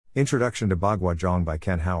Introduction to Bagua Zhang by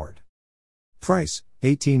Kent Howard. Price,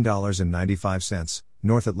 $18.95,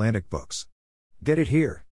 North Atlantic Books. Get it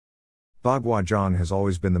here. Bagua Zhang has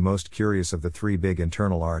always been the most curious of the three big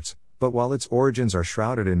internal arts, but while its origins are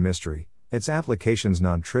shrouded in mystery, its applications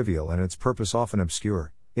non-trivial and its purpose often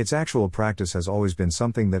obscure, its actual practice has always been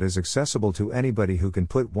something that is accessible to anybody who can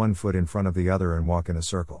put one foot in front of the other and walk in a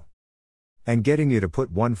circle. And getting you to put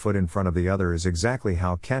one foot in front of the other is exactly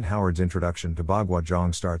how Kent Howard's introduction to Bagua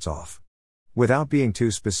Zhang starts off. Without being too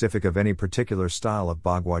specific of any particular style of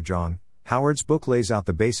Bagua Zhang, Howard's book lays out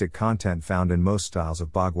the basic content found in most styles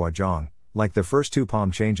of Bagua Zhang, like the first two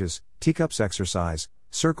palm changes, teacups exercise,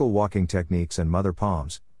 circle walking techniques and mother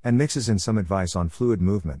palms, and mixes in some advice on fluid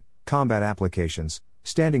movement, combat applications,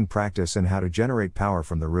 standing practice and how to generate power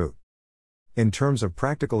from the root. In terms of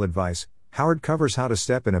practical advice, Howard covers how to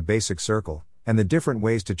step in a basic circle, and the different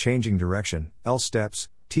ways to changing direction, L steps,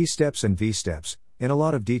 T steps and V steps, in a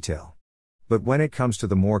lot of detail. But when it comes to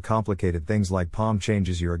the more complicated things like palm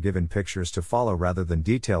changes, you are given pictures to follow rather than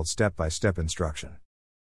detailed step-by-step instruction.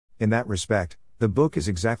 In that respect, the book is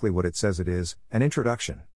exactly what it says it is, an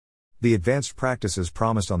introduction. The advanced practices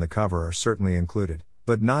promised on the cover are certainly included,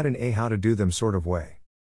 but not in a how-to-do-them sort of way.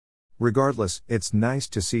 Regardless, it's nice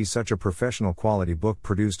to see such a professional quality book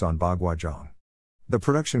produced on Bagua Zhang. The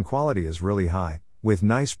production quality is really high, with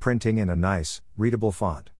nice printing and a nice, readable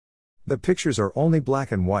font. The pictures are only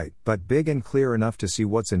black and white, but big and clear enough to see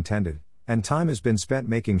what's intended, and time has been spent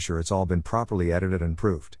making sure it's all been properly edited and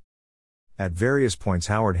proofed. At various points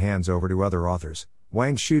Howard hands over to other authors,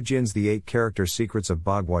 Wang Shujin's The 8-Character Secrets of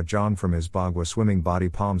Bagua Zhang from his Bagua Swimming Body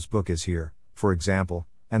Palms book is here, for example,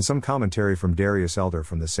 and some commentary from Darius Elder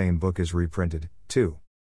from the same book is reprinted, too.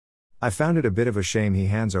 I found it a bit of a shame he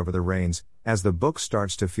hands over the reins, as the book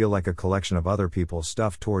starts to feel like a collection of other people's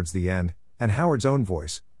stuff towards the end, and Howard's own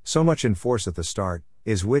voice, so much in force at the start,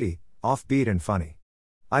 is witty, offbeat and funny.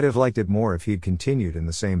 I'd have liked it more if he'd continued in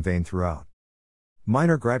the same vein throughout.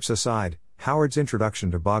 Minor gripes aside, Howard's introduction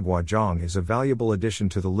to Bagua Zhang is a valuable addition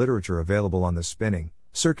to the literature available on the spinning,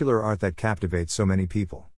 circular art that captivates so many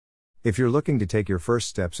people. If you're looking to take your first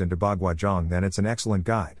steps into Bagua Zhang, then it's an excellent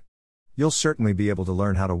guide. You'll certainly be able to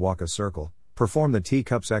learn how to walk a circle, perform the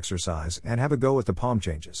teacups exercise, and have a go at the palm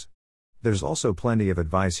changes. There's also plenty of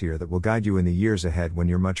advice here that will guide you in the years ahead when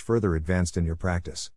you're much further advanced in your practice.